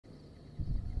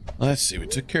Let's see, we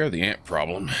took care of the ant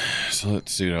problem. So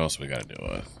let's see what else we gotta deal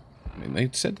with. I mean, they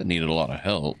said they needed a lot of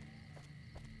help.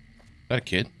 Is that a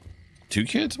kid? 2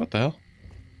 kids? What the hell?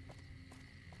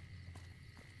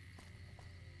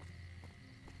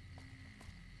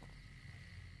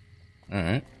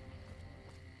 Alright.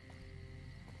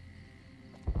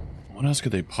 What else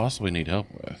could they possibly need help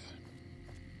with?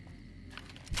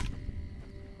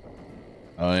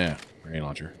 Oh yeah, grenade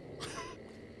launcher.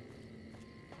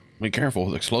 Be careful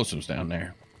with explosives down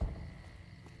there.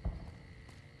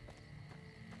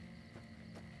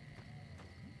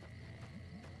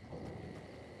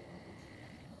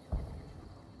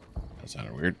 That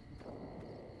sounded weird.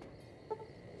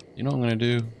 You know what I'm gonna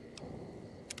do?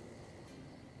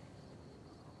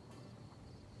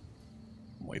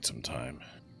 Wait some time.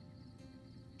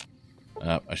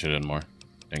 I should have done more.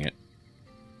 Dang it.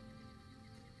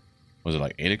 Was it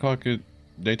like 8 o'clock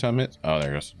daytime hits? Oh, there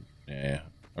it goes. Yeah.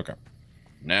 Okay.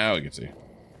 Now we can see.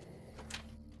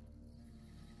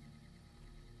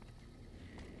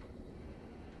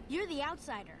 You're the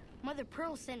outsider. Mother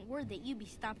Pearl sent word that you'd be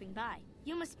stopping by.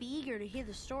 You must be eager to hear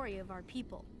the story of our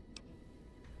people.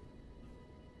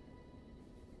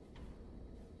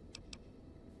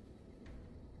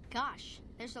 Gosh,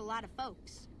 there's a lot of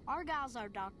folks. Argyle's our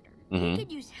doctor. He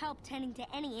could use help tending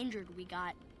to any injured we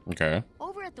got. Okay.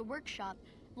 Over at the workshop,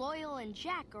 Loyal and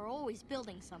Jack are always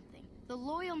building something. The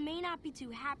Loyal may not be too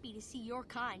happy to see your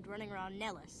kind running around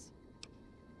Nellis.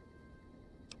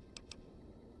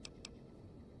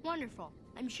 Wonderful.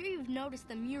 I'm sure you've noticed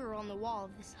the mural on the wall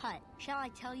of this hut. Shall I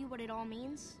tell you what it all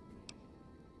means?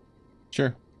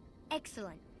 Sure.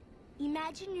 Excellent.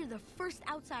 Imagine you're the first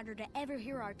outsider to ever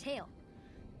hear our tale.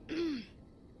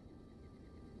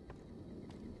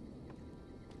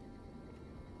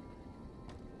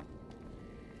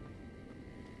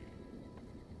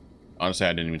 Honestly,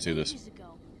 I didn't even see this. Ages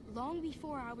ago, long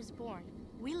before I was born,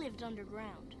 we lived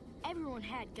underground. Everyone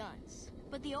had guns,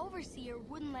 but the Overseer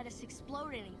wouldn't let us explode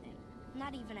anything,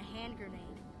 not even a hand grenade.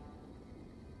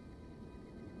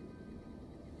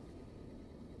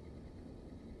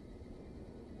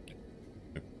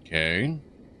 Okay.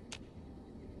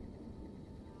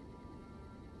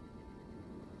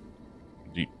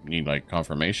 Do you need like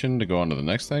confirmation to go on to the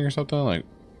next thing or something? Like,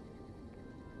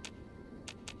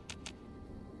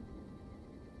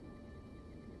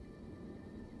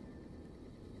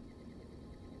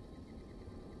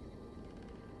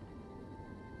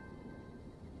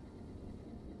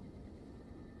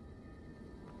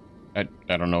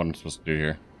 I don't know what I'm supposed to do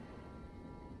here.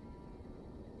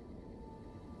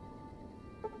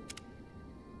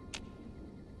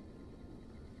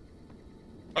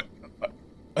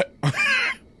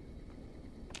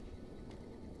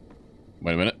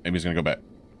 Wait a minute, maybe he's gonna go back.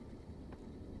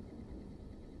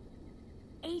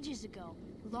 Ages ago,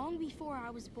 long before I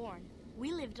was born,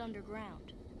 we lived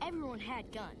underground. Everyone had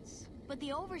guns, but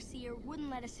the Overseer wouldn't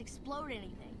let us explode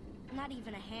anything, not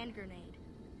even a hand grenade.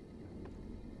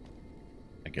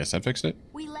 I guess I fixed it.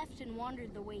 We left and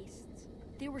wandered the wastes.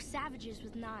 There were savages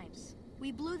with knives.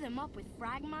 We blew them up with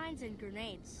frag mines and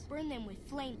grenades, burned them with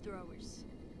flamethrowers.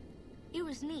 It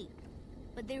was neat,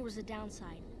 but there was a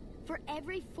downside. For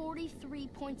every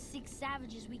 43.6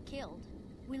 savages we killed,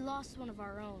 we lost one of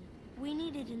our own. We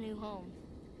needed a new home.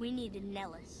 We needed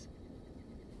Nellis.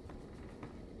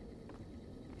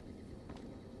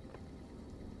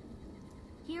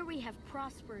 Here we have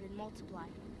prospered and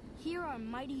multiplied. Here our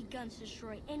mighty guns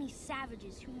destroy any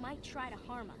savages who might try to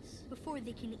harm us before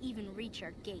they can even reach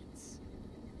our gates.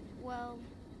 Well,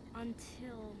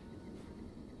 until...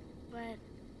 But...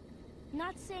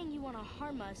 Not saying you want to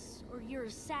harm us or you're a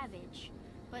savage,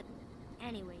 but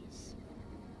anyways.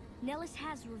 Nellis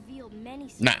has revealed many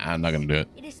secrets. Nah, I'm not gonna do it.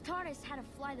 It has taught us how to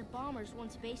fly the bombers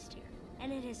once based here,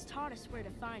 and it has taught us where to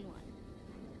find one.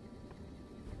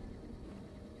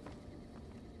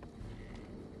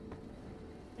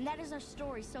 And that is our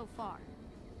story so far.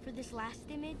 For this last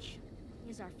image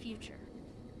is our future.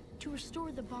 To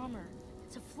restore the bomber,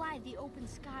 to fly the open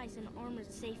skies in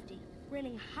armored safety,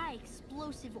 raining high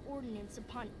explosive ordnance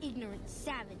upon ignorant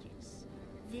savages.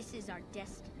 This is our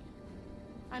destiny.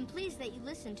 I'm pleased that you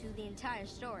listened to the entire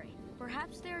story.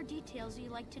 Perhaps there are details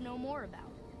you'd like to know more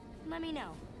about. Let me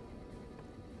know.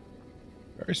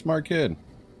 Very smart kid.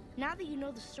 Now that you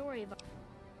know the story of...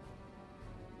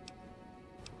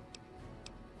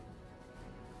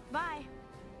 Bye.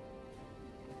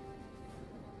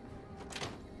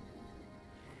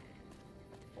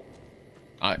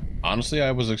 Honestly,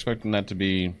 I was expecting that to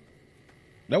be...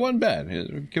 That wasn't bad.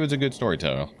 It was a good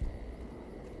storyteller.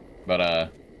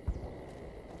 But,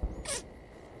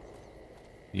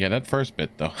 yeah, that first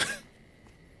bit, though.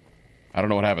 I don't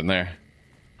know what happened there.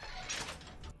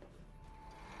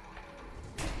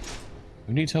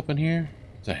 Who needs help in here?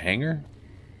 It's a hangar?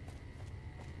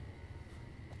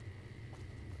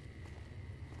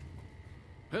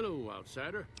 Hello,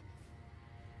 outsider.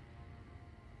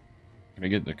 Can I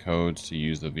get the codes to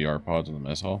use the VR pods in the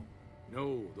mess hall?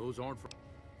 No, those aren't for...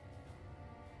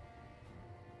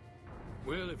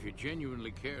 Well, if you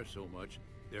genuinely care so much,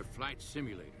 they're flight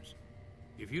simulators.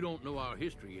 If you don't know our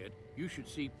history yet, you should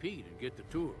see Pete and get the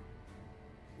tour.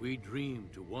 We dream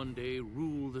to one day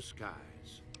rule the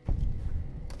skies.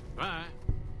 Bye.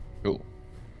 Cool.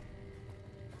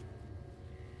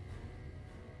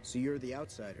 So you're the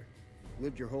outsider.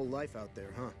 Lived your whole life out there,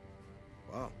 huh?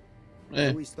 Wow. I Eh.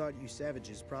 always thought you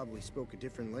savages probably spoke a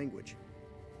different language.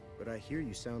 But I hear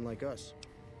you sound like us.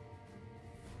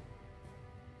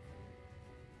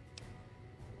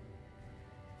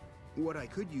 What I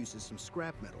could use is some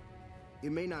scrap metal.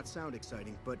 It may not sound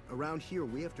exciting, but around here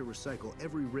we have to recycle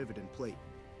every rivet and plate.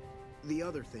 The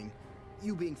other thing,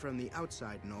 you being from the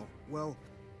outside and all, well,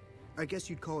 I guess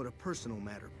you'd call it a personal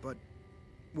matter, but,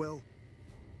 well,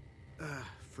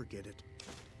 forget it.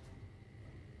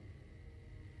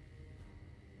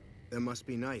 That must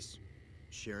be nice,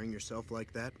 sharing yourself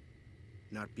like that,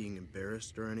 not being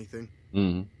embarrassed or anything.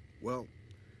 Mm-hmm. Well,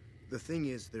 the thing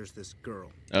is, there's this girl.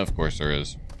 Of course there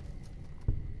is.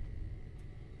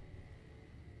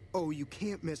 Oh, you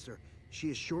can't miss her. She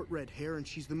has short red hair and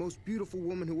she's the most beautiful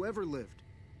woman who ever lived.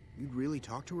 You'd really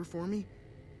talk to her for me?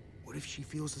 What if she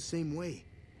feels the same way?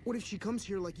 What if she comes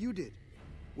here like you did?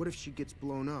 What if she gets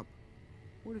blown up?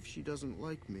 What if she doesn't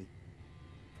like me?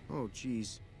 Oh,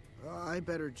 geez. I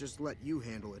better just let you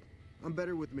handle it. I'm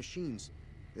better with machines.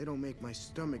 They don't make my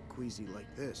stomach queasy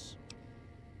like this.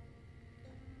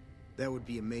 That would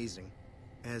be amazing.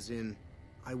 As in,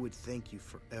 I would thank you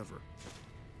forever.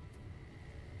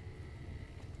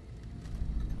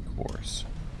 Of course.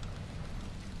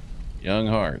 Young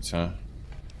hearts, huh?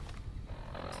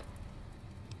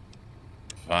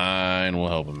 Fine, we'll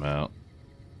help him out.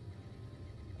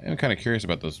 I'm kind of curious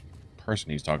about this person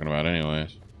he's talking about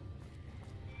anyways.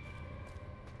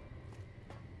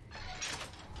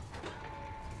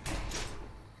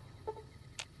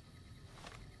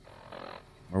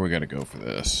 Where we gotta go for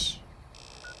this?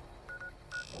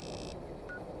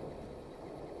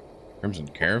 Crimson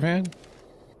Caravan?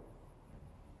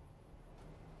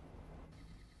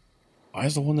 Why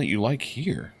is the one that you like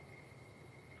here?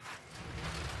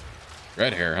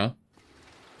 Red hair, huh?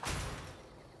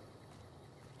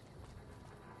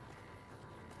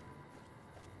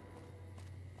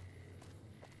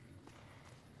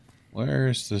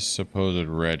 Where's this supposed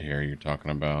red hair you're talking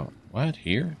about? What,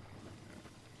 here?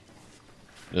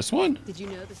 This one? Did you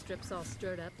know the strip's all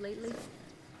stirred up lately?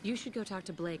 You should go talk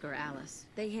to Blake or Alice.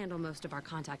 They handle most of our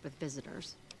contact with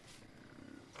visitors.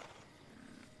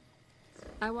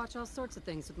 I watch all sorts of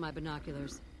things with my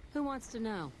binoculars. Who wants to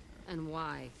know? And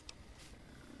why?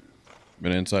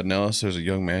 Been inside Nellis, there's a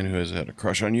young man who has had a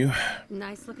crush on you.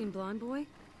 Nice-looking blonde boy?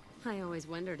 I always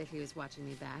wondered if he was watching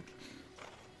me back.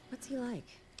 What's he like?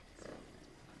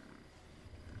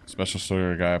 Special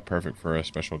sort of guy, perfect for a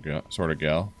special sort of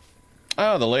gal.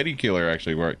 Oh, the lady killer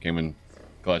actually came in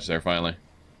clutch there finally.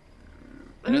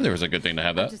 I knew there was a good thing to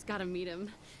have I that. just gotta meet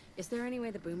him. Is there any way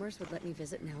the boomers would let me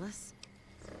visit Nellis?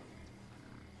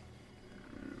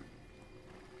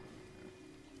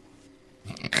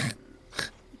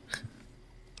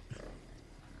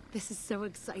 This is so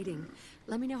exciting.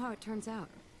 Let me know how it turns out.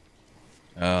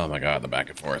 Oh my god, the back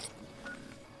and forth.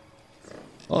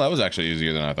 Well, that was actually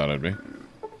easier than I thought it'd be.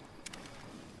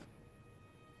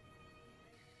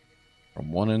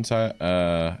 From one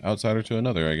outsider to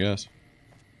another, I guess.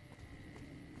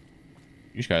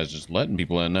 You guys just letting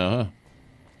people in now, huh?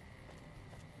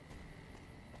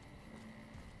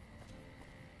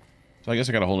 So I guess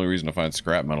I got a whole new reason to find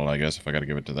scrap metal, I guess, if I got to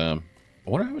give it to them. I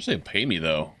wonder how much they pay me,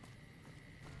 though.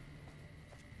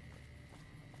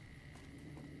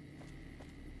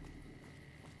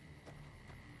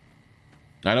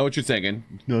 I know what you're thinking.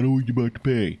 It's not what you're about to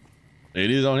pay. It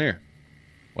is on here.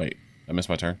 Wait, I missed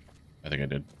my turn? I think I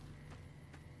did.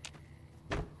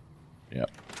 Yep.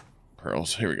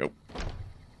 Pearls. Here we go.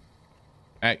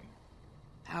 Hey.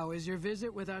 How is your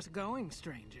visit with us going,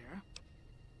 stranger?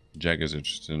 Jack is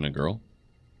interested in a girl.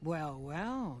 Well,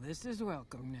 well, this is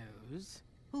welcome news.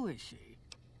 Who is she?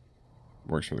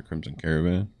 Works for the Crimson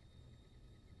Caravan.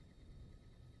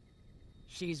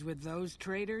 She's with those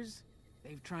traders?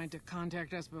 They've tried to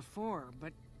contact us before,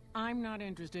 but I'm not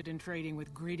interested in trading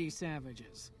with greedy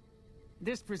savages.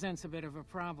 This presents a bit of a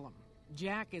problem.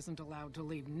 Jack isn't allowed to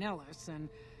leave Nellis, and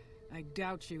I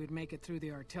doubt she would make it through the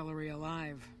artillery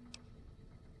alive.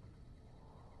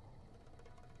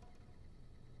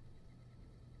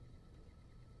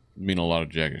 mean a lot of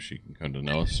Jack if she can come to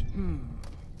know us.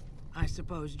 I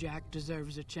suppose Jack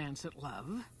deserves a chance at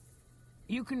love.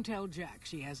 You can tell Jack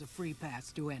she has a free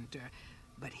pass to enter,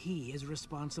 but he is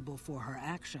responsible for her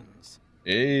actions.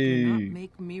 Hey. Do not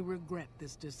make me regret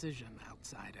this decision,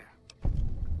 outsider.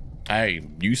 Hey,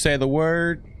 you say the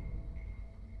word,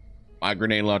 my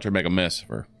grenade launcher make a mess of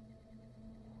her.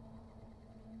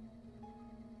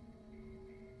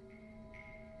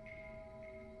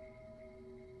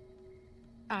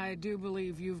 I do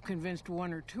believe you've convinced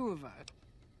one or two of us.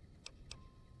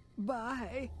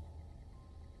 Bye.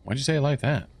 Why'd you say it like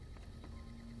that?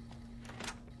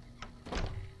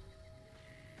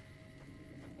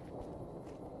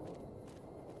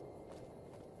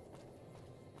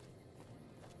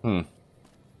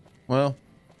 Well,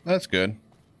 that's good.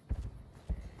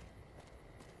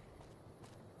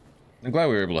 I'm glad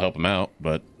we were able to help him out,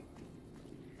 but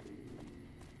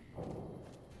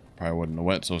probably wouldn't have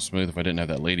went so smooth if I didn't have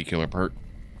that lady killer perk.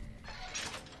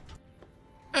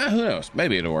 Who knows?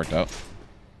 Maybe it'd have worked out.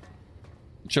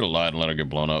 Should have lied and let her get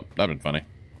blown up. That'd been funny.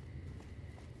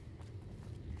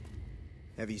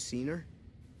 Have you seen her?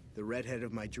 The redhead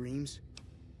of my dreams?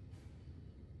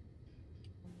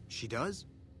 She does?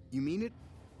 You mean it?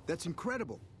 That's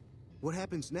incredible. What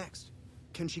happens next?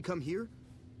 Can she come here?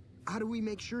 How do we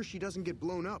make sure she doesn't get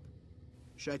blown up?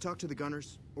 Should I talk to the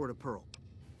gunners or to Pearl?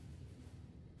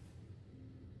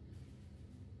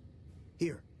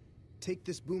 Here, take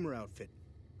this boomer outfit.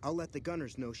 I'll let the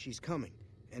gunners know she's coming,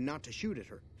 and not to shoot at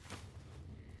her.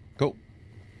 Cool.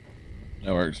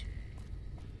 That works.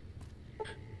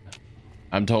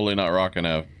 I'm totally not rocking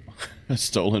a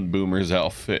stolen boomer's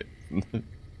outfit.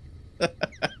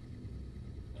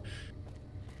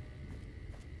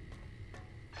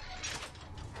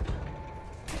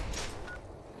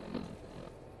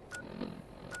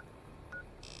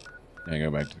 Now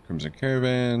go back to the Crimson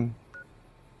Caravan.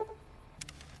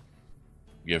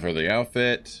 Give her the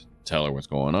outfit. Tell her what's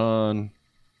going on.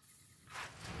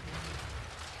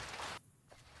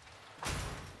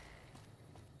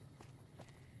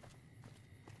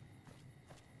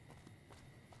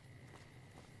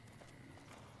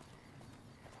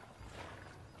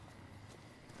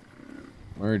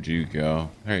 Where'd you go?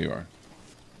 There you are.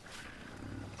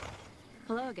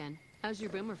 Hello again. How's your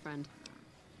boomer friend?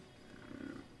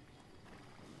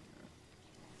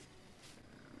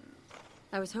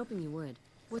 I was hoping you would.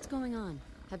 What's going on?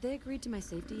 Have they agreed to my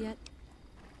safety yet?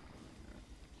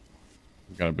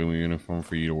 Got a boomer uniform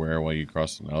for you to wear while you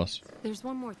cross the Nellis. There's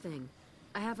one more thing.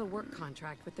 I have a work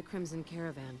contract with the Crimson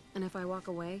Caravan, and if I walk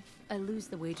away, I lose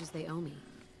the wages they owe me.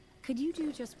 Could you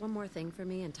do just one more thing for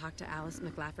me and talk to Alice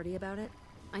McLafferty about it?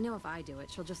 I know if I do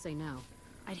it, she'll just say no.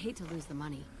 I'd hate to lose the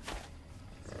money.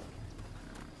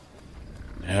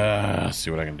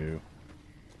 See what I can do.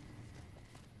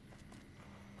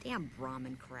 Damn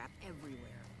Brahmin crap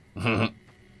everywhere.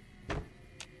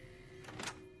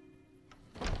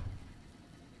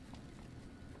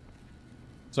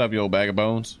 What's up, you old bag of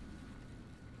bones?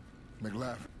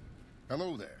 McLaughlin.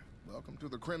 Hello there. Welcome to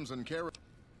the Crimson Caravan.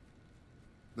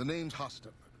 The name's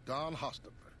Hostetler, Don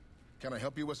Hostetler. Can I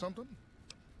help you with something?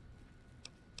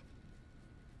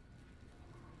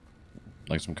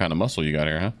 Like some kind of muscle you got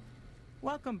here, huh?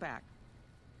 Welcome back.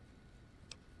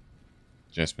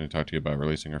 She asked me to talk to you about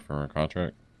releasing her from her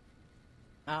contract.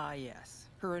 Ah, yes.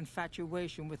 Her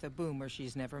infatuation with a boomer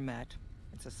she's never met.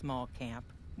 It's a small camp.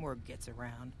 Word gets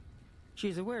around.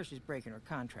 She's aware she's breaking her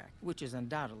contract, which is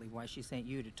undoubtedly why she sent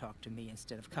you to talk to me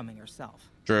instead of coming herself.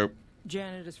 True.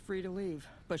 Janet is free to leave,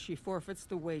 but she forfeits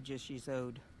the wages she's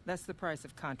owed. That's the price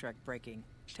of contract breaking.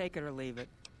 Take it or leave it.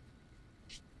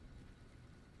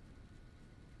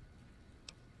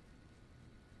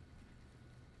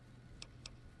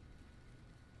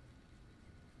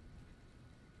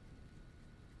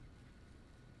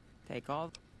 Take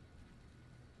all...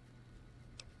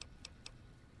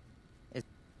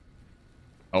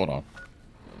 Hold on.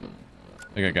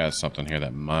 I think I got something here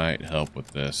that might help with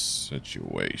this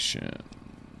situation.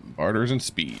 Barters and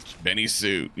speech. Benny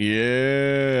suit.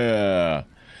 Yeah.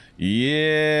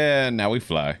 Yeah. Now we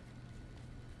fly.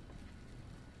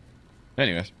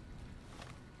 Anyways.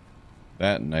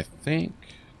 That, and I think...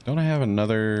 Don't I have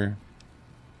another...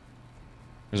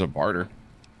 There's a barter.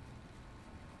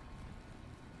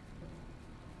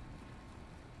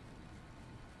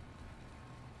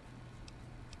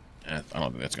 I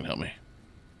don't think that's gonna help me.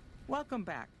 Welcome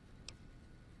back.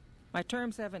 My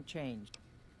terms haven't changed.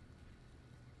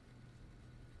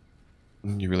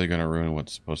 You really gonna ruin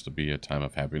what's supposed to be a time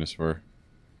of happiness for her?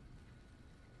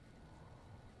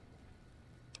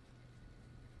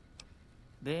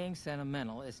 Being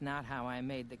sentimental is not how I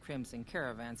made the Crimson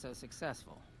Caravan so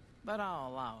successful. but I'll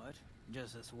allow it,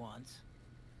 just this once.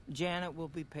 Janet will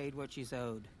be paid what she's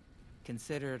owed.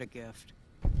 Consider it a gift.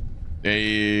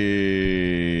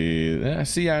 Hey,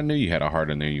 see, I knew you had a heart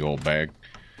in there, you old bag.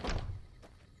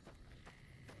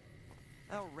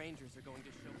 Our rangers are going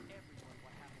to show everyone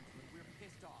what happens when we're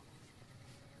pissed off.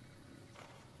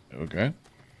 Okay.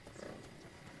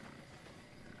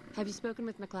 Have you spoken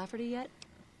with McLafferty yet?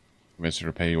 Convinced her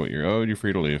to pay you what you're owed, you're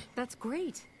free to leave. That's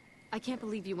great. I can't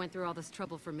believe you went through all this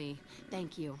trouble for me.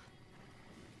 Thank you.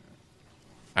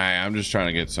 I'm just trying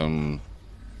to get some,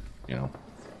 you know,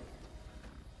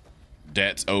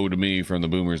 debts owed to me from the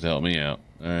boomers to help me out.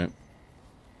 All right.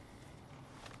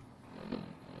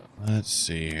 Let's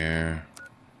see here.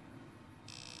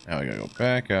 Now we gotta go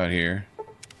back out here.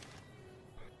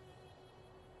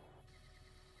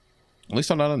 At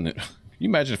least I'm not in it. Can you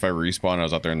imagine if I respawn and I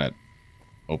was out there in that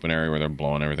open area where they're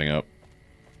blowing everything up?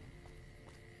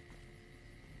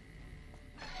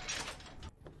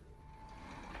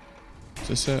 Is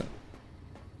this it?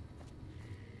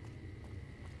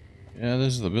 Yeah,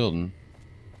 this is the building.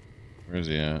 Where is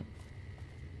he at?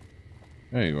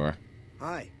 There you are.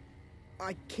 Hi.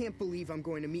 I can't believe I'm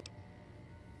going to meet...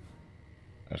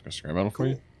 Ask a scrap metal for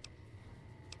you?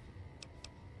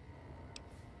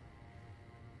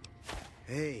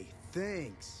 Hey,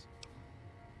 thanks.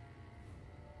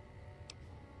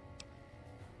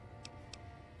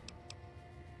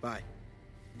 Bye.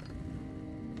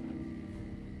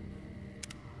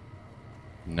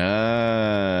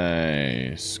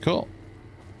 Nice. Cool.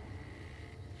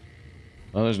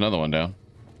 Oh, there's another one down.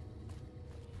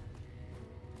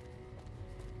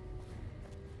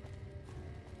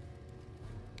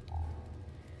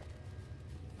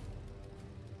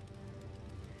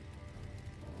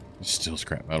 There's still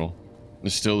scrap metal.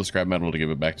 There's still the scrap metal to give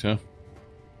it back to him.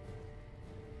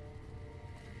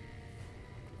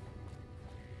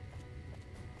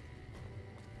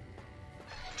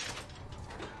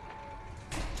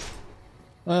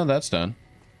 Well, that's done.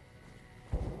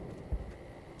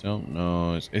 Don't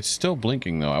know. It's still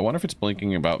blinking though. I wonder if it's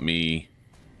blinking about me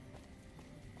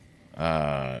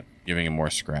giving him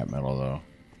more scrap metal though.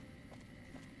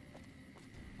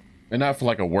 And not for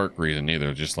like a work reason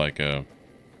either, just like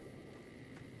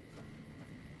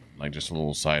just a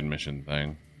little side mission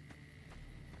thing.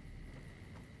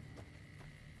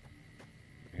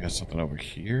 I got something over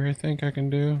here I think I can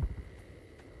do.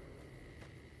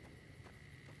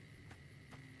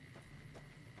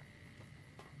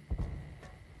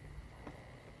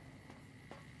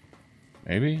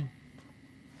 Maybe?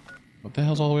 What the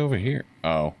hell's all the way over here?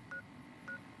 Oh.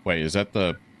 Wait, is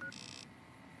that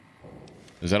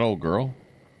old girl?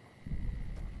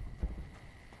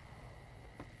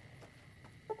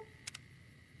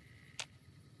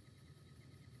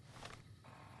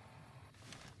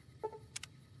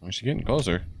 Oh, she's getting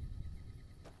closer.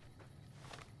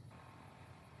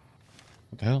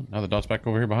 What the hell? Now the dot's back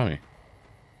over here behind me.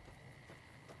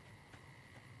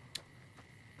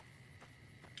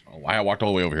 Oh, why I walked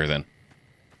all the way over here then?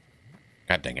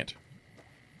 God dang it.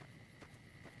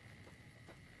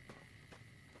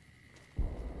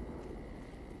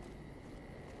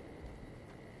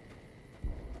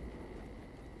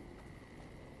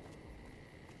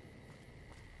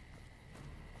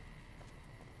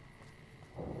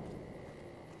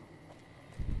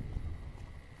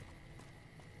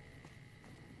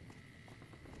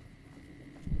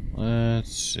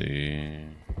 Let's see.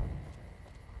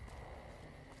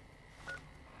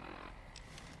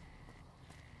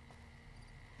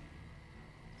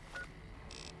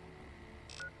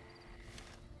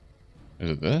 Is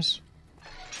it this?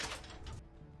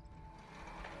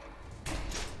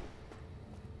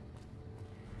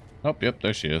 Oh, yep,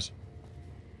 there she is.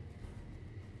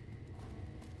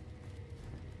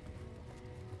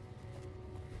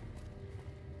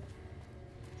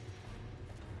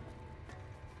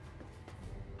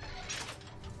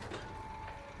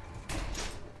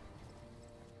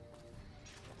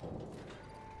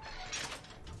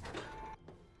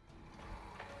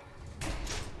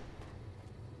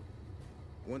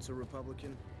 Once a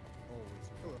Republican, always.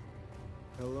 Hello.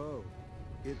 Hello.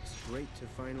 It's great to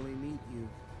finally meet you.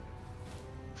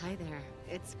 Hi there.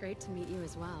 It's great to meet you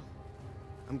as well.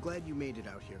 I'm glad you made it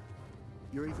out here.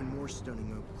 You're even more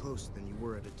stunning up close than you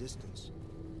were at a distance.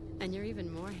 And you're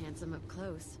even more handsome up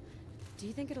close. Do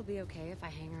you think it'll be okay if I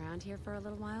hang around here for a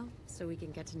little while, so we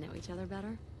can get to know each other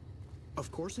better?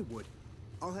 Of course it would.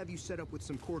 I'll have you set up with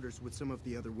some quarters with some of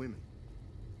the other women.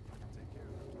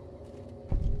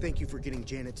 Thank you for getting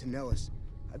Janet to Nellis.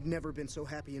 I've never been so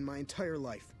happy in my entire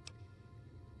life.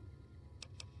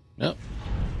 Yep.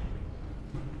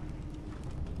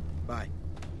 Bye.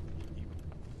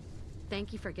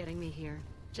 Thank you for getting me here.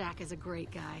 Jack is a great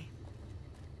guy.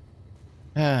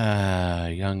 Ah,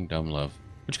 young dumb love.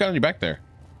 What you got on your back there?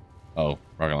 Oh,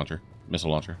 rocket launcher,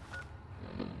 missile launcher.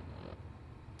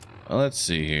 Let's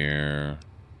see here.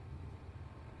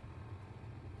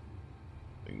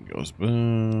 Thing goes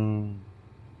boom.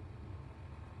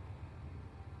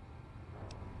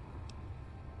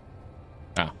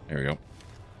 Ah, there we go.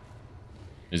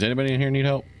 Does anybody in here need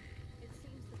help? It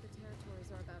seems that the territories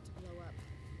are about to blow up.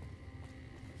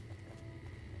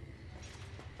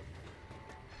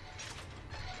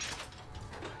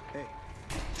 Hey,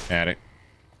 At it.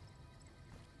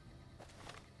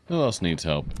 Who else needs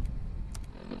help?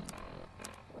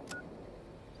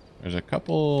 There's a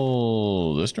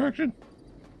couple this direction?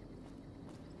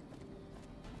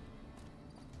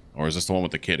 Or is this the one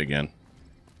with the kid again?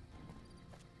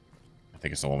 I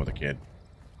think it's the one with the kid.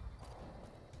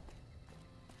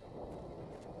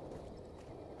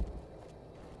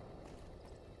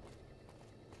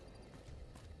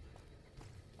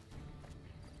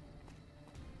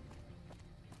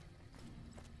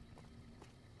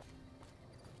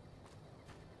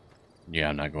 Yeah,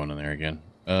 I'm not going in there again.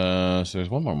 So there's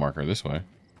one more marker this way.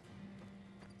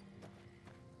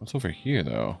 What's over here,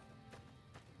 though?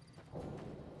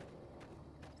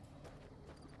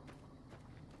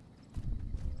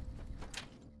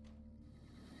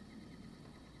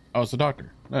 Oh, it's the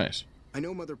doctor. Nice. I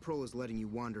know Mother Pearl is letting you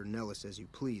wander Nellis as you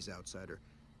please, outsider,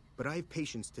 but I have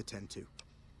patients to tend to.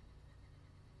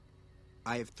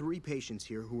 I have 3 patients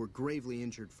here who were gravely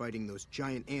injured fighting those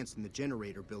giant ants in the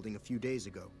generator building a few days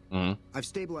ago. I've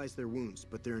stabilized their wounds,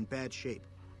 but they're in bad shape.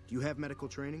 Do you have medical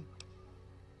training?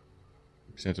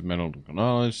 Extensive medical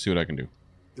knowledge. See what I can do.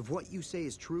 If what you say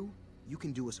is true, you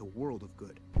can do us a world of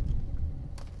good.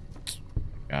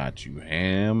 Got you,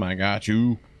 Ham. I got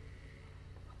you.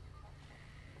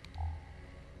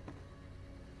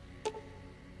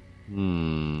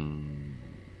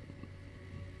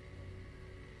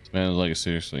 This man is like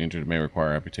seriously injured. It may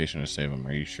require amputation to save him.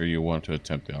 Are you sure you want to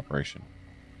attempt the operation?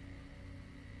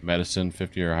 Medicine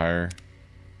 50 or higher.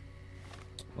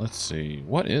 Let's see.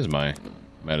 What is my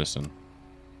medicine?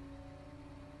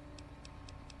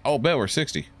 Oh, bet we're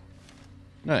 60.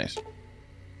 Nice.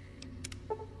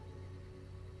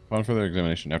 Upon further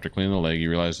examination, after cleaning the leg, you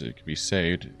realize that it can be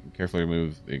saved. Carefully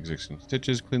remove the existing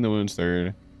stitches, clean the wounds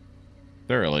thoroughly,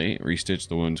 restitch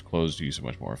the wounds closed to use a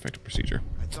much more effective procedure.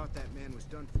 I thought that man was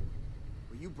done for,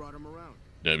 but you brought him around.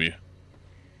 W.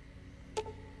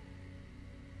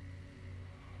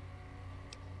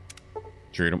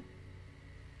 Treat him.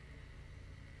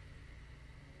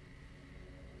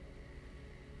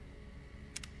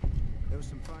 That was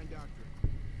some fine doctoring.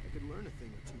 I could learn a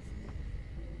thing or two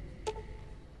from you.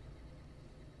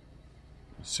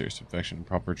 Serious infection.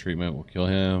 Proper treatment will kill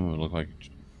him. It will look like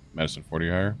medicine 40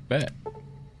 or higher. Bet.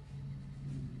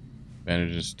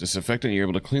 Bandages disinfectant. You're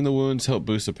able to clean the wounds, help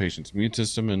boost the patient's immune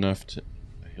system enough to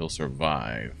he'll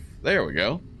survive. There we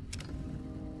go.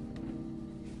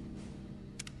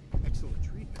 Excellent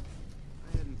treatment.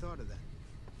 I hadn't thought of that.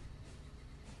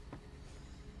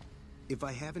 If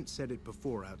I haven't said it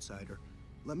before, outsider,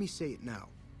 let me say it now.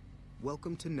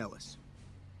 Welcome to Nellis.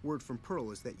 Word from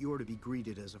Pearl is that you are to be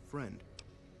greeted as a friend.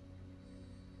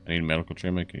 I need medical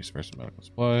treatment. Can you spare some medical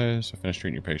supplies? I finished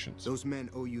treating your patients. Those men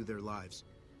owe you their lives.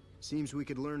 Seems we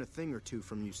could learn a thing or two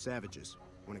from you savages,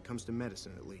 when it comes to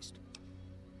medicine at least.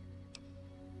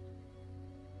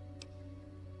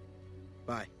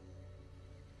 Bye.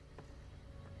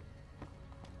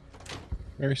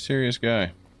 Very serious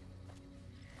guy.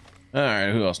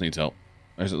 Alright, who else needs help?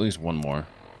 There's at least one more.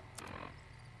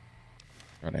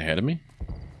 Right ahead of me?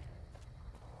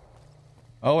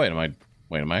 Oh, wait, am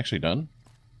I actually done?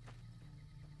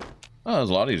 Oh, that was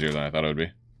a lot easier than I thought it would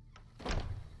be.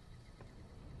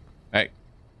 Hey.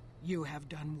 You have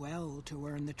done well to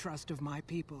earn the trust of my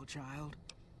people, child.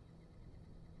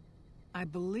 I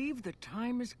believe the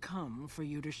time has come for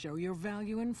you to show your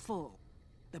value in full.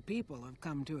 The people have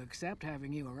come to accept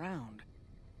having you around.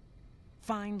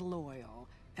 Find Loyal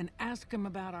and ask him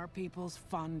about our people's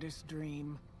fondest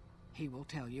dream. He will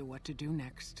tell you what to do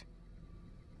next.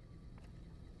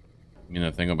 You know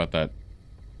the thing about that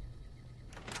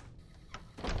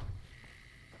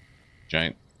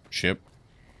giant ship?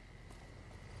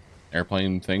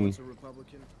 Airplane thing? Once a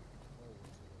Republican,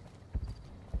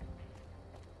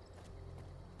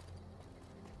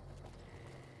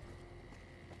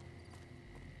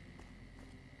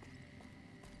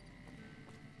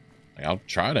 Like, I'll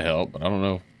try to help, but I don't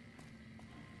know.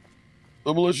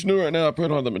 I'm gonna let you know right now, I probably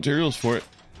don't have the materials for it.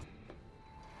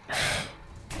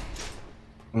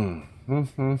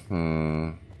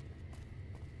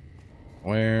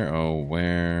 Where, oh,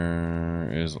 where?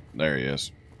 there he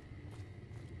is.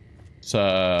 What's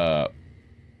up?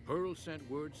 Pearl sent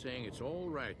word saying it's all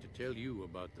right to tell you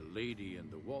about the lady in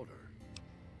the water.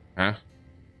 Huh?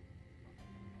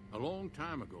 A long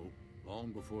time ago,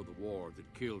 long before the war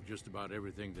that killed just about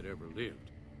everything that ever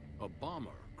lived, a bomber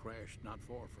crashed not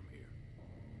far from here.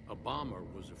 A bomber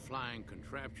was a flying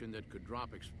contraption that could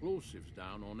drop explosives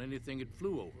down on anything it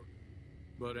flew over.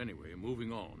 But anyway,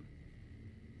 moving on.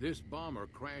 This bomber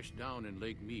crashed down in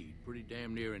Lake Mead, pretty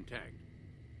damn near intact.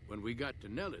 When we got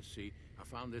to Nellis, see, I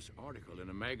found this article in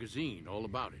a magazine all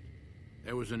about it.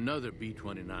 There was another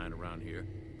B-29 around here,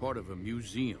 part of a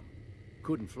museum.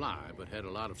 Couldn't fly, but had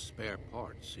a lot of spare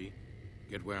parts, see?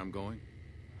 Get where I'm going?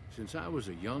 Since I was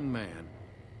a young man,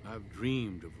 I've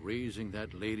dreamed of raising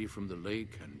that lady from the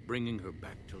lake and bringing her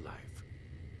back to life.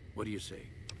 What do you say?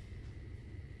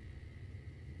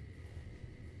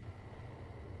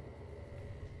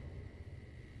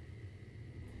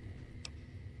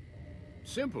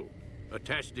 Simple.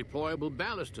 Attach deployable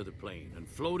ballast to the plane and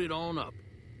float it on up.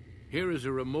 Here is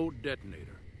a remote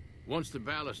detonator. Once the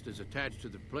ballast is attached to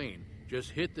the plane,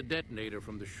 just hit the detonator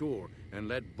from the shore and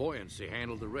let buoyancy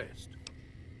handle the rest.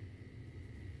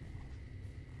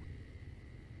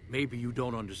 Maybe you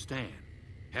don't understand.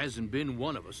 Hasn't been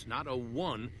one of us, not a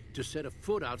one, to set a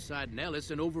foot outside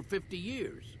Nellis in over 50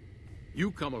 years.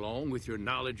 You come along with your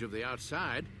knowledge of the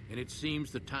outside, and it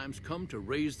seems the time's come to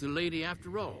raise the lady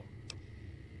after all.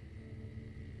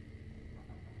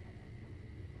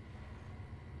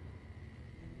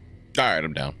 All right,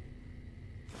 I'm down.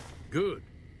 Good.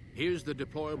 Here's the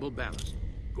deployable ballast.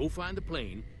 Go find the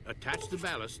plane, attach the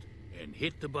ballast, and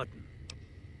hit the button.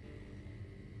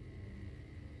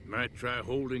 Might try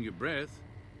holding your breath.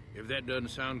 If that doesn't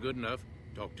sound good enough,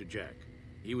 talk to Jack.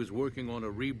 He was working on a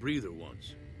rebreather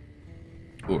once.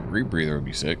 Oh, a rebreather would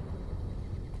be sick.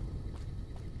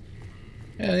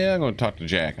 Hell yeah, I'm going to talk to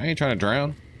Jack. I ain't trying to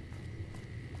drown.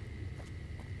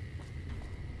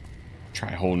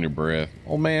 Try holding your breath.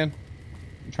 Oh, man.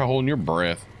 Try holding your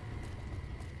breath.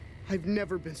 I've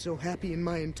never been so happy in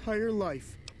my entire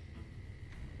life.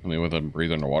 I mean, with a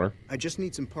breather underwater? I just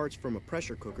need some parts from a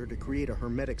pressure cooker to create a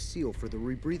hermetic seal for the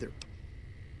rebreather.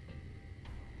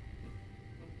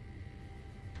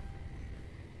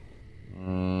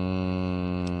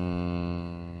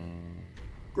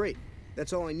 Great.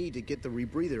 That's all I need to get the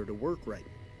rebreather to work right.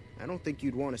 I don't think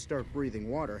you'd want to start breathing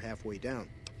water halfway down.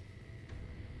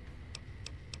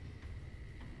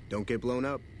 Don't get blown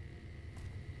up.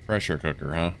 Pressure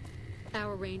cooker, huh?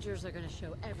 Our rangers are gonna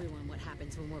show everyone what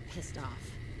happens when we're pissed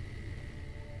off.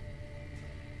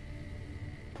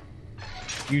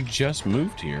 You just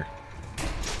moved here.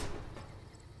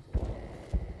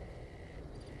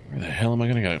 Where the hell am I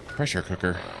gonna get a pressure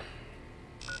cooker?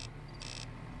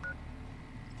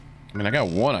 I mean, I got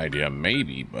one idea,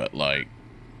 maybe, but like...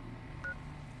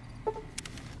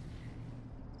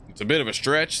 It's a bit of a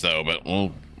stretch, though, but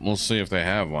we'll see if they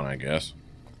have one, I guess.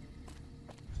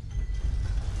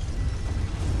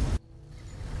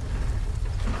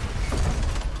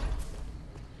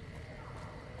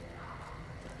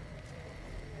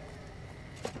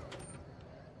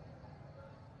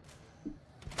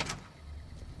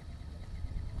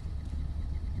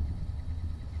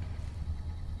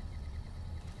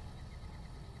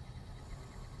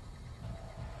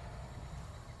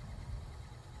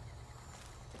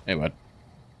 Hey, bud.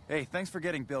 Hey, thanks for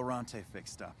getting Bill Ronte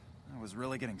fixed up. I was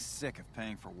really getting sick of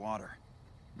paying for water.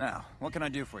 Now, what can I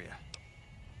do for you?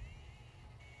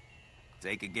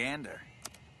 Take a gander.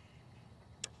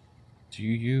 Do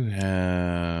you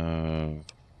have...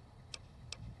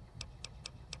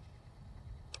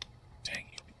 Dang,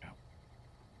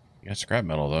 you got scrap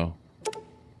metal, though.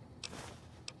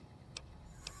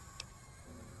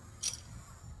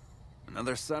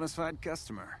 Another satisfied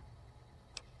customer.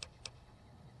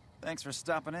 Thanks for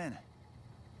stopping in.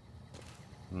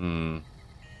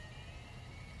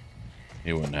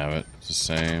 He wouldn't have it. It's the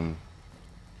same.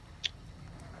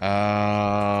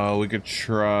 We could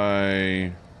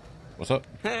try... What's up?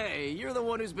 Hey, you're the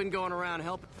one who's been going around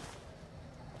helping.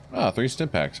 Ah, 3 stim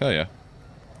packs. Hell yeah.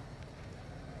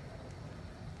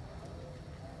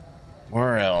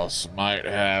 Where else might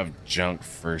have junk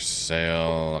for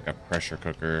sale, like a pressure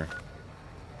cooker?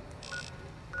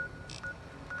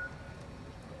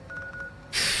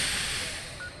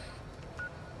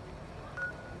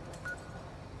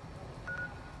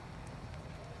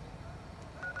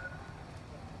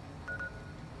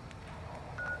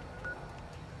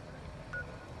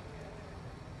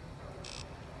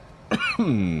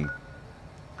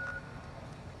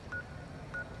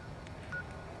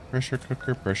 Pressure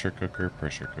cooker, pressure cooker,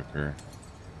 pressure cooker.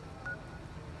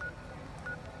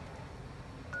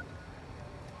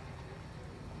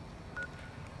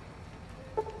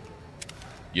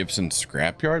 Gibson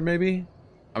Scrapyard, maybe?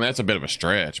 I mean, that's a bit of a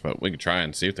stretch, but we can try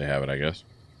and see if they have it, I guess.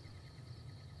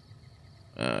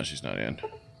 She's not in.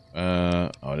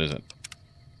 Oh, it isn't.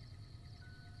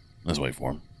 Let's wait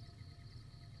for him.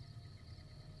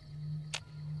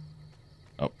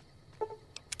 Oh. A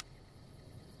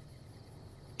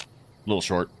little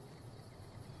short.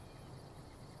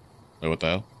 Wait, what the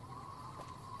hell?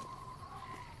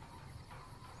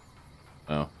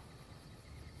 Oh.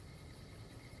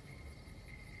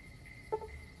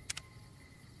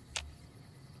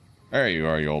 There you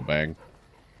are, you old bag.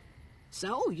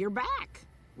 So, you're back.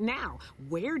 Now,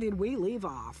 where did we leave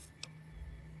off?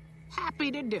 Happy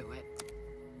to do it.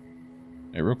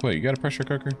 Hey, real quick, you got a pressure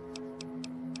cooker?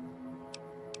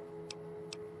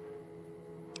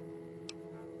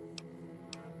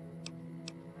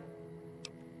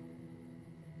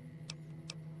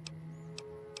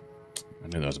 I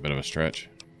knew that was a bit of a stretch.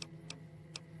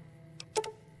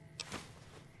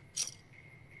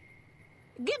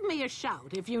 Give me a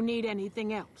shout if you need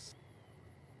anything else.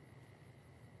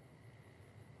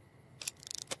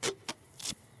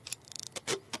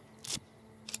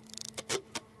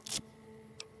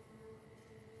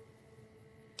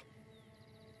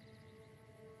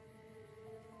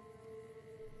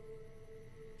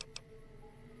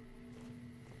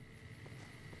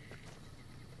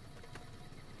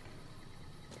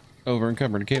 Over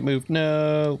encumbered, can't move.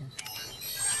 No.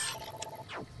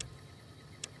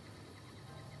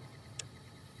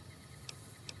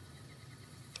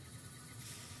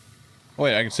 Oh,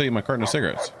 wait, I can sell you my carton of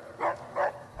cigarettes.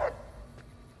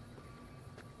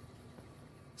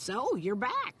 So, you're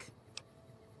back.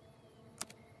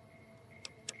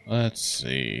 Let's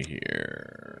see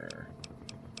here.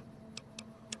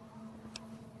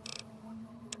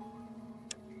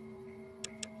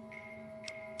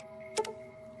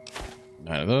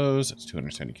 Nine of those. That's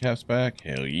 270 caps back.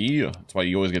 Hell yeah. That's why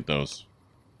you always get those.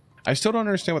 I still don't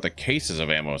understand what the cases of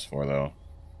ammo is for, though.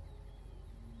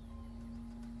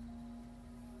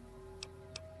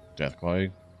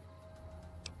 Deathclaw.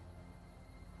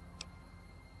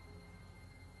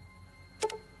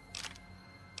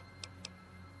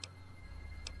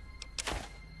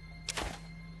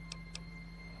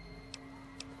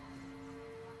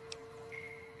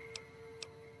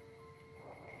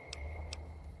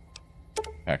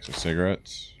 Packs of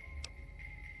cigarettes.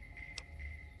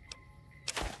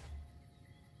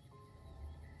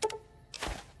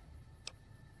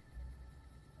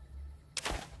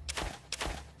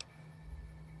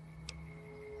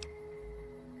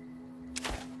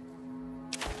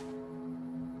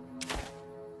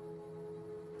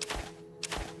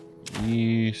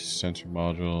 Sensor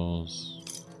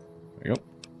modules. There you go.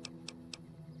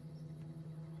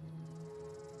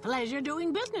 Pleasure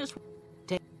doing business.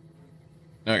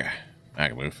 Okay, I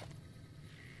can move.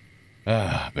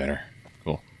 Better.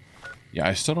 Cool. Yeah,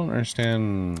 I still don't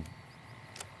understand.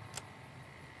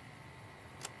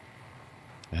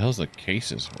 The hell's the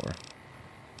cases for?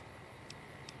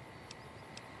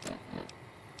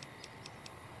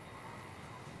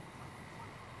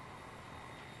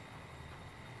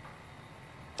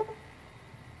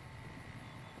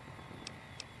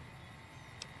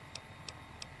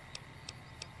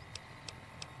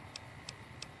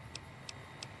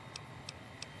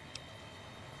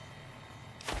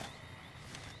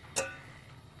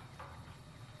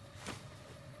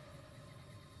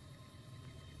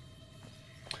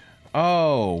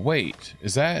 Oh, wait.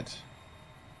 Is that...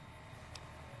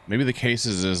 Maybe the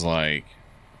cases is like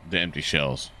the empty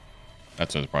shells.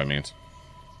 That's what it probably means.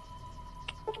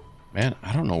 Man,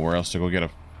 I don't know where else to go get a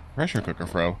pressure cooker,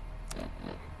 fro.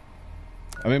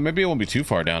 I mean, maybe it won't be too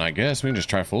far down, I guess. We can just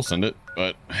try full send it,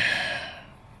 but...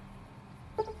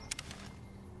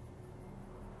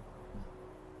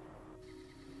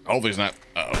 Hopefully it's not...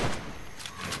 Uh-oh.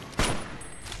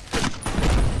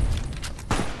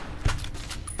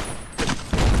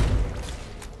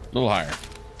 A little higher.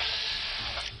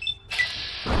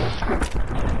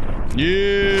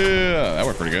 Yeah, that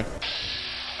worked pretty good.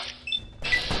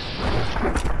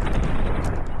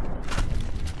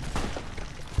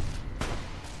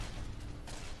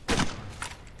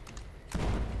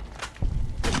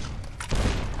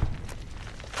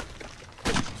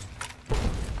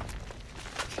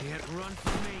 Can't run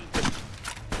from me.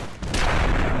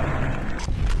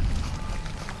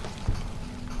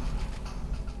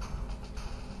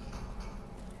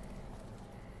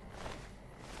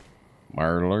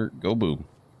 Fire alert, go boom.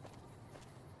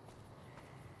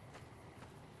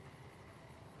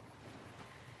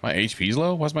 My HP's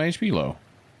low? Why's my HP low?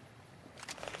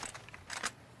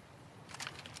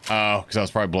 Oh, because I was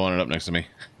probably blowing it up next to me.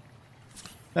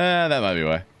 That might be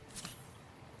why.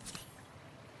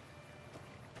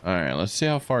 All right, let's see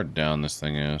how far down this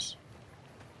thing is.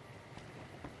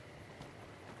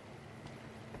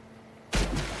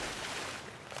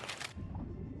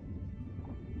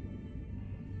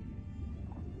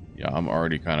 Yeah, I'm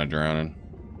already kind of drowning.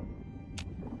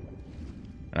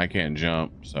 And I can't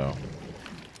jump, so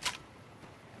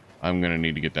I'm gonna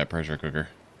need to get that pressure cooker.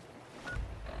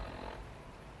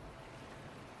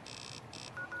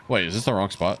 Wait, is this the wrong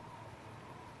spot?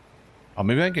 Oh,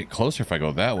 maybe I can get closer if I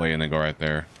go that way and then go right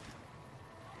there.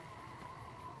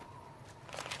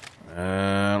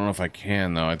 I don't know if I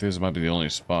can, though. I think this might be the only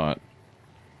spot.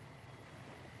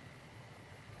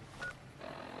 Do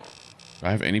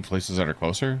I have any places that are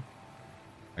closer?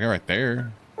 I got right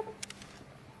there.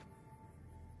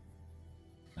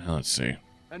 Now, let's see.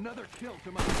 Another kill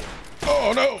to my...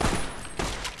 Oh, no!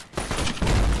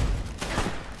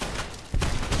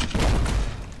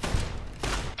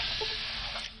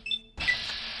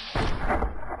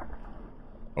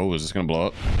 Oh, is this gonna blow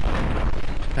up?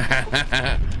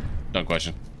 Don't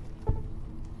question.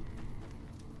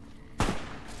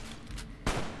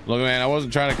 Look, man, I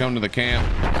wasn't trying to come to the camp.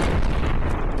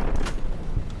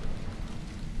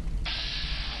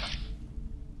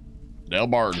 Dale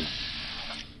Barton.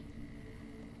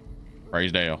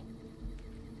 Praise Dale.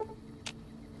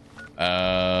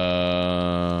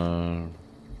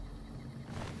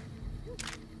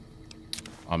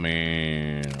 I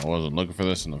mean, I wasn't looking for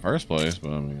this in the first place, but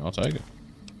I mean, I'll take it.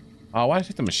 Oh, why did I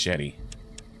take the machete?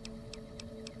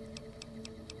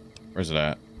 Where's it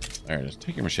at? There it is.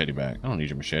 Take your machete back. I don't need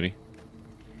your machete.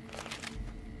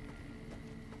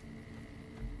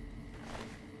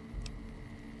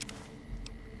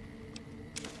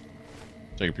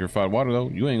 Take your purified water, though.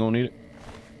 You ain't gonna need it.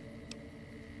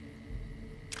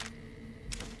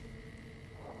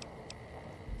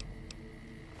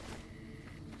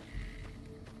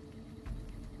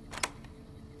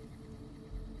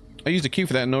 I used a key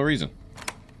for that, no reason.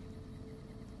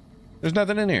 There's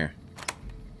nothing in here.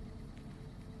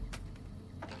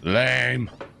 Lame.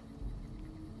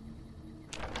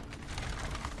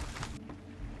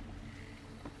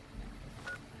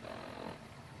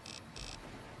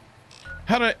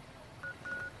 How did I...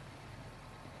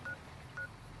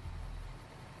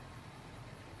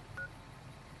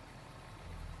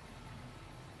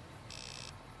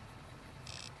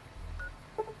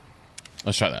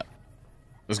 Let's try that.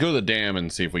 Let's go to the dam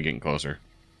and see if we get closer.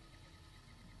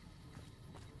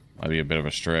 Might be a bit of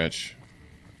a stretch.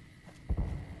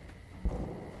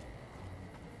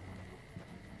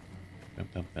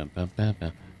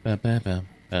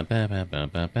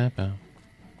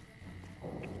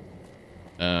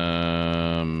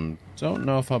 Don't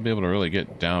know if I'll be able to really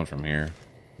get down from here,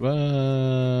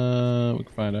 but we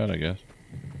can find out, I guess.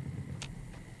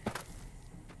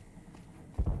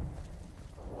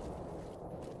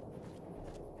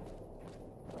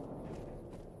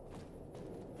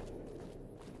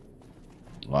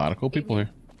 A lot of cool people here.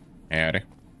 Howdy.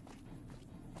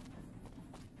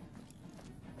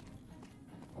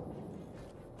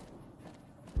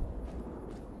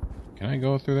 Can I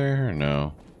go through there or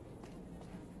no?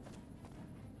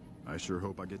 I sure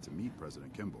hope I get to meet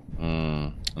President Kimball.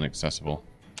 Inaccessible.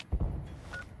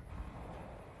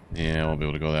 Yeah, we'll be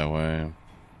able to go that way.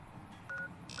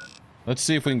 Let's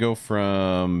see if we can go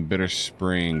from Bitter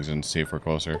Springs and see if we're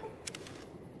closer.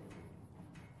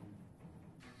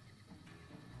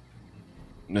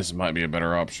 This might be a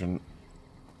better option.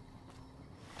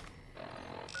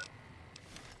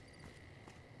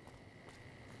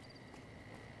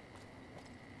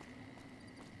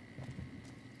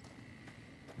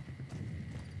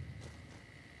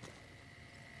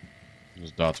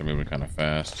 Those dots are moving kind of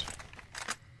fast.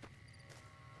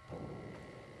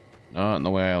 Not in the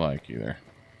way I like either.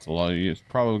 It's a lot. It's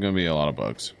probably going to be a lot of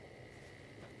bugs.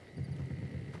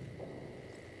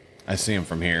 I see them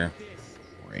from here.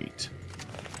 Great.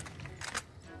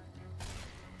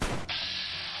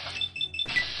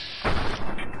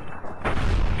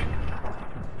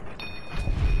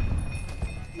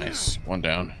 Nice. One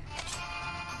down.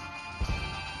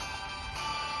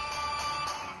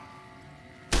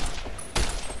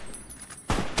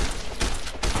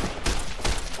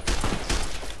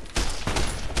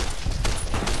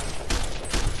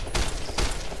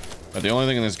 But the only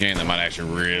thing in this game that might actually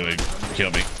really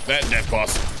kill me, that death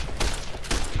boss.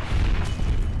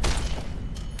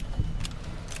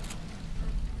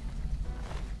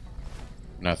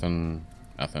 Nothing.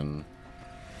 Nothing.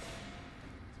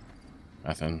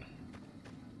 Nothing.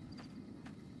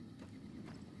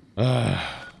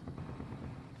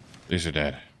 These are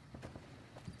dead.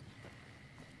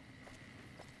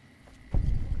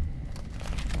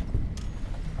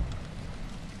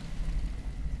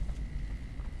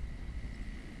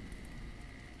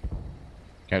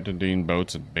 Captain Dean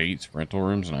boats and baits, rental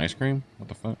rooms, and ice cream? What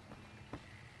the fuck?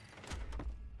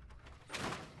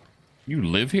 You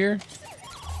live here?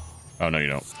 Oh, no, you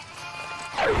don't.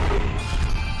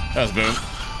 That's Boom.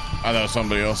 I thought it was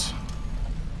somebody else.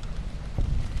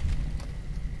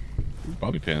 Ooh,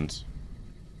 bobby pins.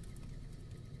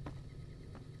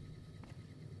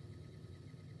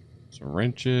 Some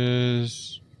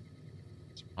wrenches.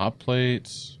 Some hot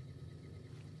plates.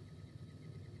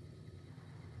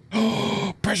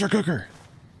 Oh, pressure cooker.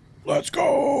 Let's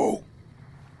go.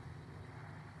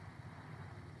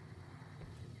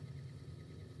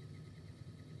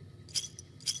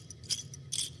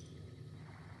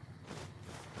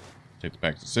 Take the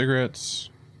packs of cigarettes.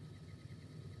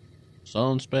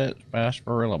 Sunspit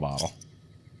sarsaparilla bottle.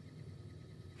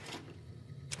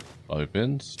 Bobby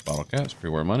pins, bottle caps,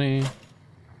 pre-war money.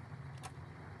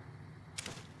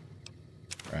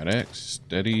 Radix,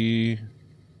 steady.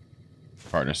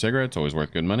 Partner cigarettes, always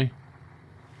worth good money.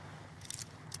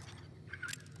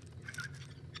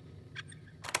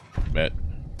 Bet.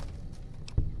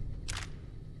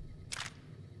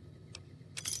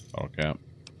 Bottle cap.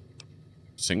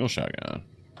 Single shotgun.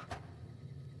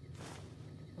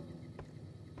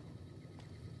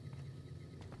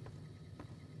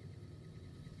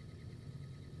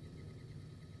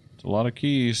 It's a lot of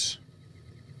keys.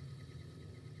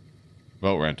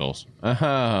 Boat rentals.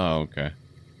 Ah, okay.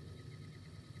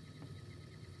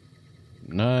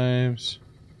 Knives.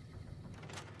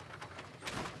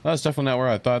 That's definitely not where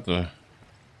I thought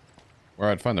where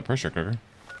I'd find the pressure cooker.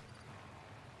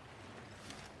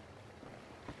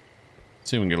 Let's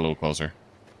see if we can get a little closer.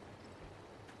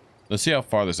 Let's see how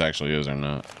far this actually is or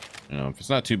not. You know, if it's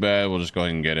not too bad, we'll just go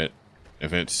ahead and get it.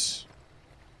 If it's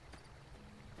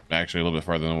actually a little bit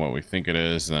farther than what we think it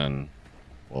is, then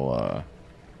we'll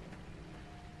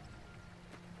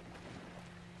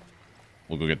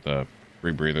go get the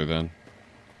rebreather then.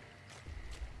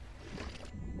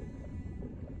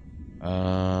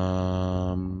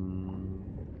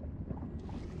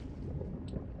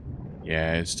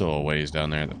 Yeah, it's still a ways down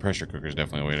there. The pressure cooker is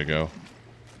definitely a way to go.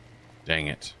 Dang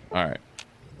it. All right.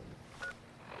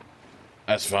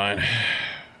 That's fine.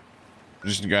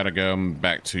 Just gotta go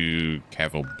back to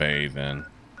Cavill Bay then.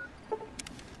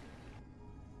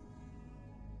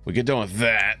 We get done with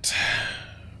that.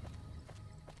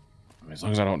 I mean, as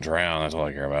long as I don't drown, that's all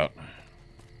I care about.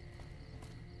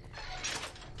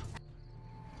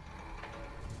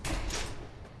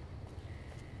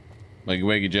 Wakey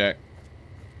wakey, Jack.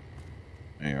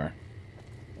 There you are.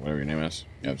 Whatever your name is.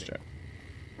 Yeah, it's Jack.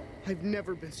 I've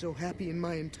never been so happy in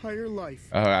my entire life.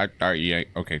 Alright, yeah,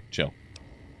 okay, chill.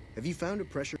 Have you found a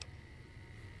pressure?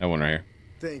 That one right here.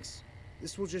 Thanks.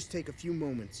 This will just take a few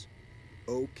moments.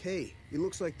 Okay, it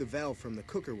looks like the valve from the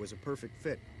cooker was a perfect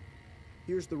fit.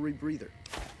 Here's the rebreather.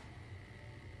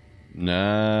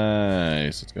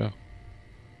 Nice. Let's go.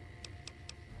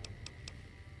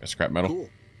 Got scrap metal. Cool.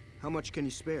 How much can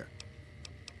you spare?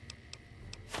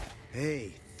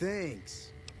 Hey,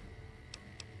 thanks.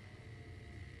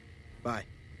 Bye.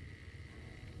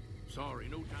 Sorry,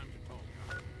 no time to talk.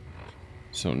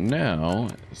 So now,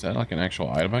 is that like an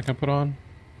actual item I can put on?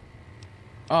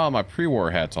 Oh, my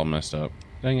pre-war hat's all messed up.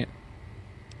 Dang it.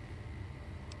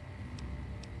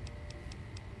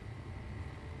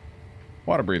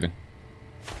 Water breathing.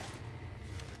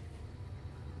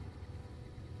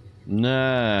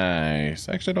 Nice.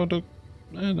 Actually,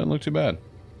 doesn't look too bad.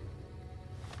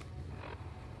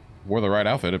 Wore the right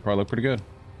outfit, it'd probably look pretty good.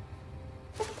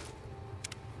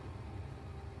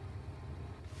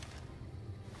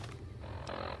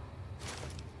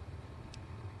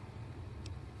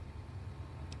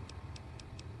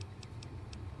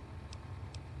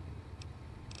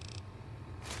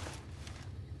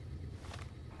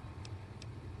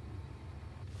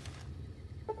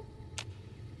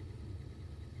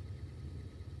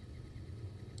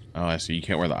 Oh, I see. You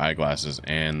can't wear the eyeglasses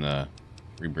and the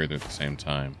rebreather at the same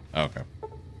time. Okay.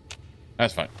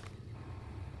 That's fine.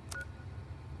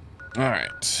 Alright.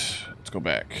 Let's go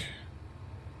back.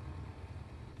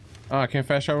 Oh, I can't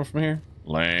fast travel from here?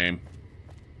 Lame.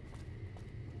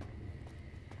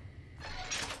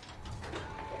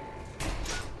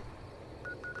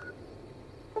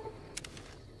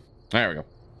 There we go.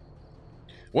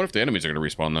 What if the enemies are going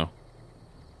to respawn, though?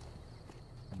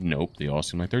 Nope, they all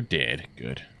seem like they're dead.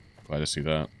 Good. Glad to see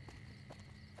that.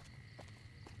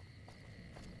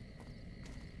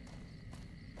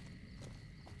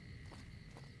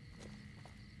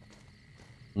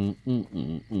 We'll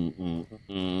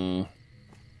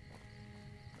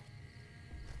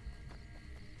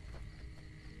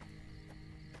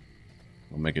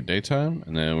make it daytime,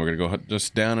 and then we're gonna go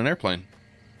just down an airplane.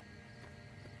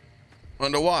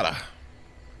 underwater.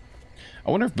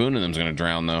 I wonder if Boone and them's gonna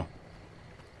drown though.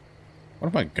 What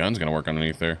if my gun's gonna work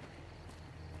underneath there?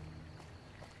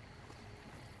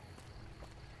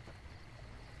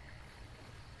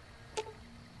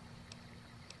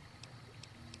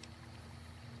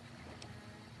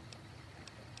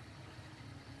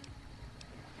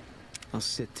 I'll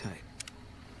sit tight.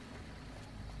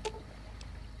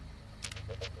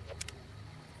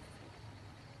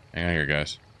 Hang on here,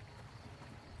 guys.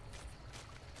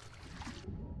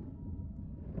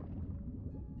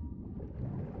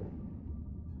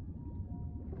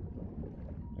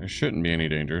 There shouldn't be any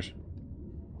dangers.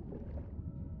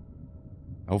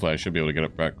 Hopefully I should be able to get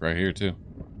up back right here too.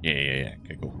 Yeah.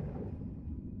 Okay, cool.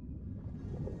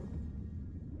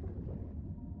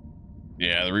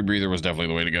 Yeah, the rebreather was definitely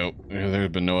the way to go. There's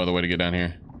been no other way to get down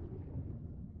here.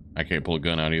 I can't pull a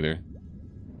gun out either.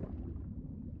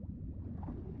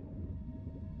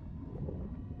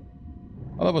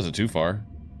 Oh, that wasn't too far.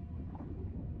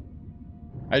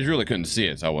 I just really couldn't see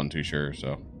it, so I wasn't too sure,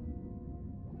 so.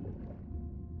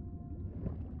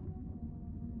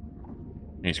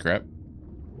 Any scrap?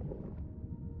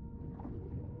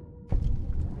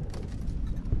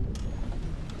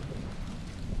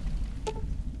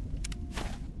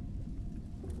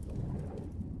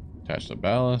 Attach the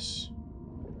ballast.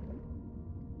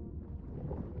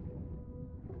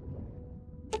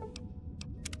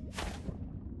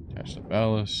 Attach the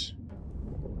ballast.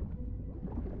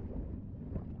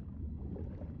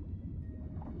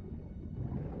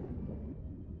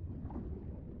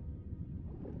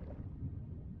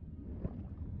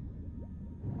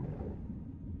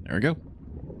 There we go.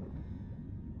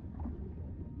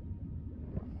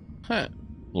 Huh.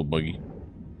 Little buggy.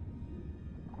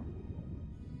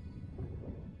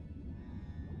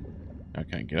 Now,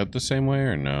 can I get up the same way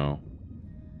or no?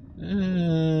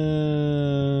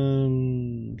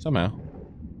 Somehow.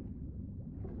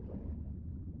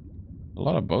 A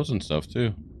lot of bows and stuff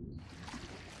too.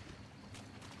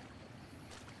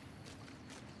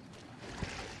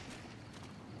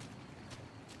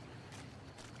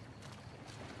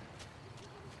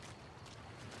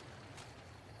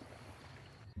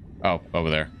 Oh, over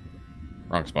there.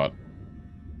 Wrong spot.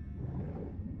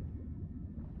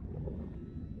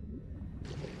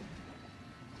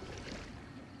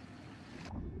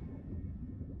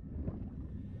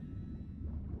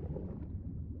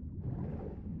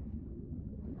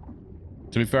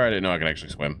 To be fair, I didn't know I could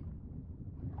actually swim.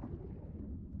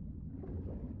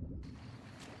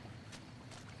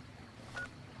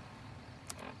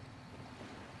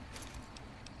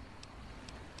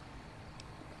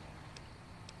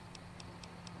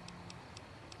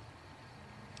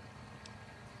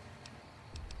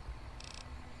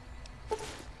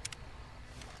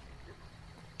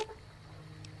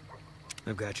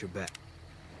 I've got your back.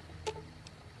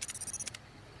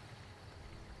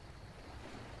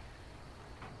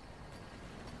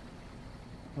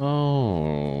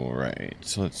 Oh, right.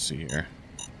 So let's see here.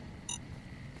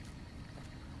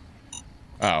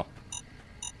 Oh. It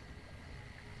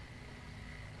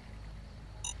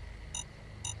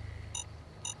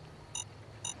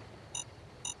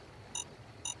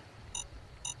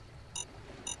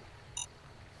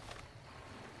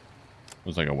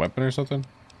was like a weapon or something?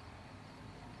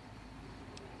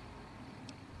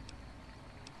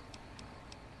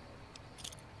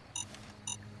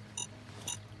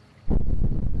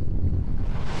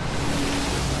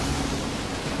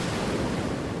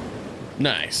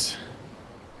 Nice.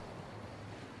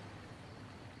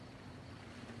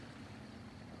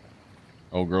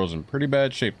 Old girl's in pretty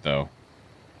bad shape, though.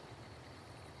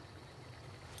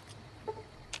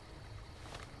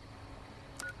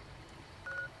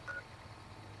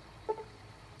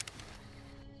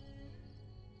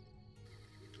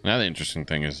 Now the interesting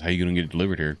thing is, how you gonna get it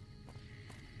delivered here?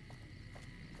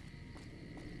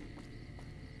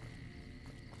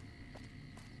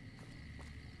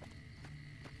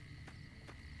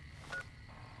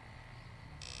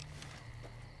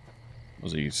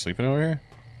 Was he sleeping over here?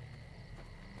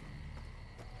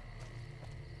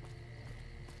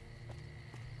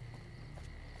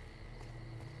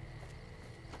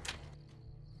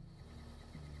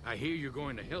 I hear you're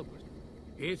going to help us.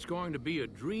 It's going to be a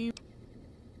dream.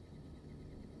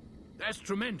 That's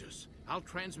tremendous. I'll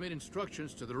transmit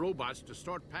instructions to the robots to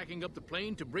start packing up the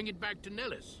plane to bring it back to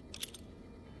Nellis.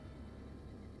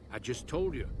 I just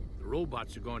told you, the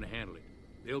robots are going to handle it.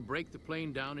 They'll break the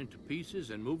plane down into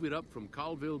pieces and move it up from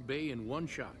Colville Bay in one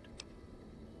shot.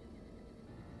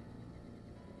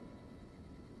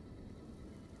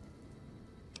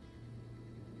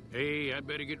 Hey, I'd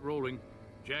better get rolling.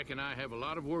 Jack and I have a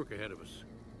lot of work ahead of us.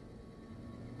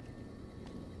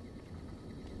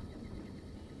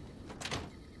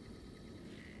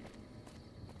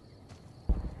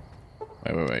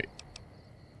 Wait.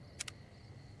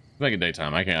 Make it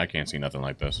daytime. I can't see nothing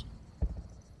like this.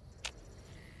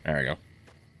 There we go.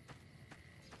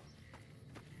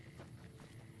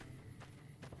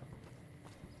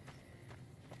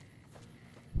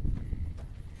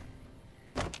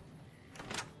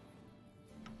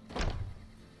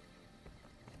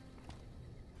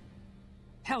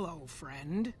 Hello,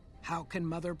 friend. How can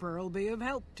Mother Pearl be of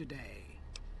help today?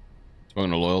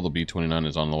 Spoken to Loyal, the B-29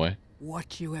 is on the way.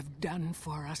 What you have done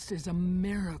for us is a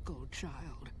miracle,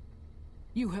 child.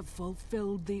 You have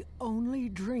fulfilled the only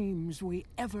dreams we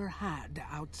ever had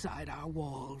outside our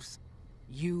walls.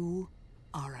 You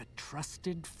are a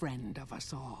trusted friend of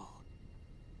us all.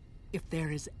 If there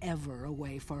is ever a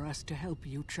way for us to help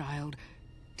you, child,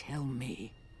 tell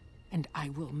me, and I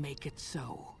will make it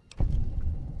so.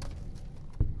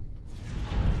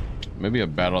 Maybe a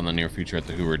battle in the near future at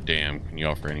the Hoover Dam. Can you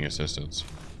offer any assistance?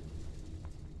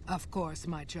 Of course,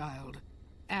 my child.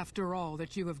 After all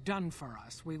that you have done for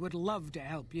us, we would love to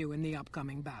help you in the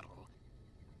upcoming battle.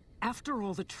 After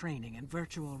all the training in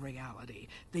virtual reality,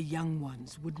 the young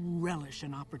ones would relish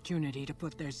an opportunity to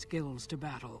put their skills to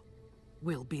battle.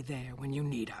 We'll be there when you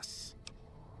need us.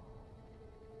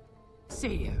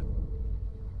 See ya.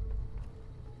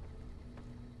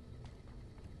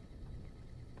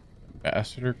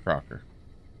 Ambassador Crocker.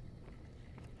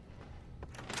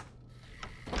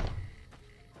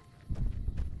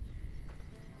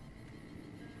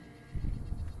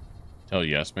 Tell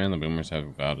Yes Man the Boomers have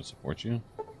vowed to support you.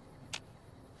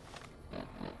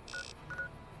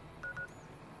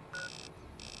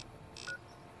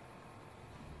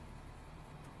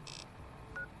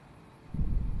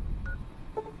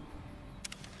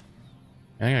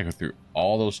 I gotta go through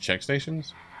all those check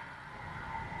stations?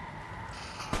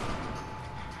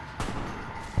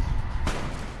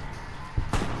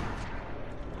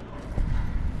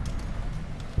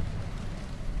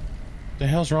 What the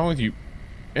hell's wrong with you,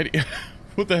 Eddie?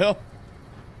 What the hell?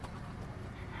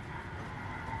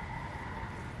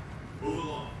 Move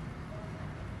along.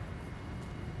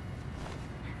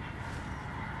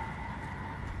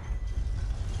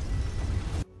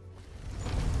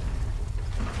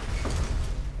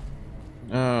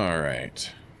 All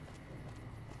right.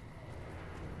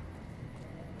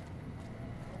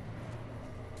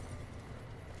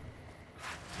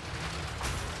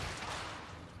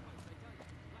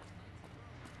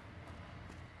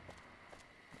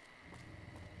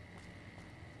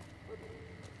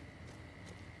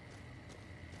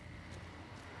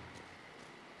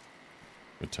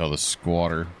 Go tell the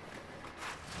squatter,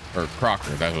 or Crocker,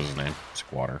 that was his name,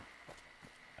 squatter.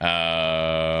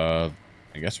 I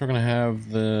guess we're gonna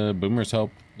have the Boomers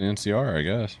help the NCR, I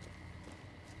guess.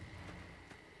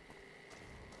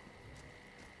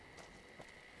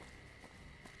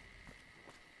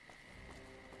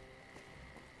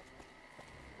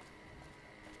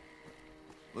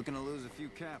 Looking to lose a few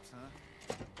caps, huh?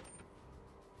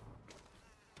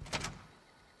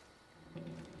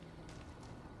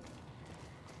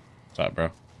 What's up, bro?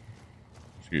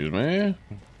 Excuse me?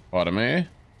 Pardon me?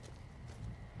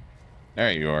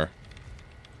 There you are.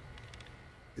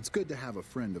 It's good to have a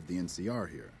friend of the NCR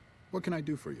here. What can I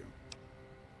do for you?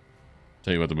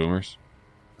 Tell you about the Boomers.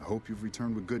 I hope you've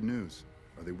returned with good news.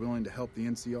 Are they willing to help the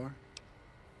NCR?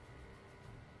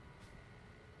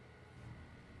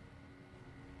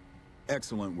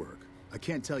 Excellent work. I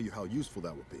can't tell you how useful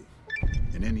that will be.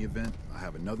 In any event, I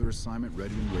have another assignment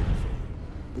ready and waiting for you.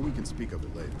 But we can speak of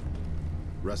it later.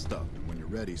 Rest up, and when you're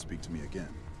ready, speak to me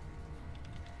again.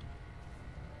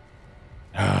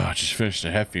 Ah, I just finished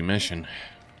a hefty mission.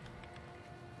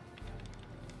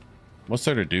 What's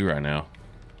there to do right now?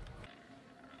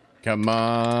 Come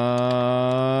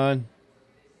on.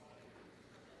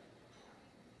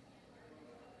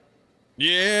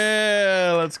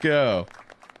 Yeah, let's go.